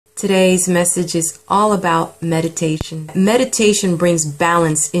Today's message is all about meditation. Meditation brings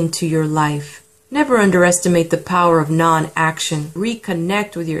balance into your life. Never underestimate the power of non-action.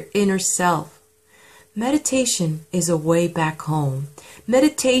 Reconnect with your inner self. Meditation is a way back home.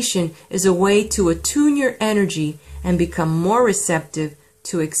 Meditation is a way to attune your energy and become more receptive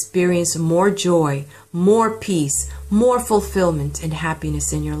to experience more joy, more peace, more fulfillment and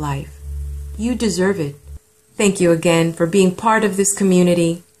happiness in your life. You deserve it. Thank you again for being part of this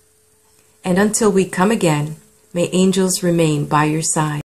community. And until we come again, may angels remain by your side.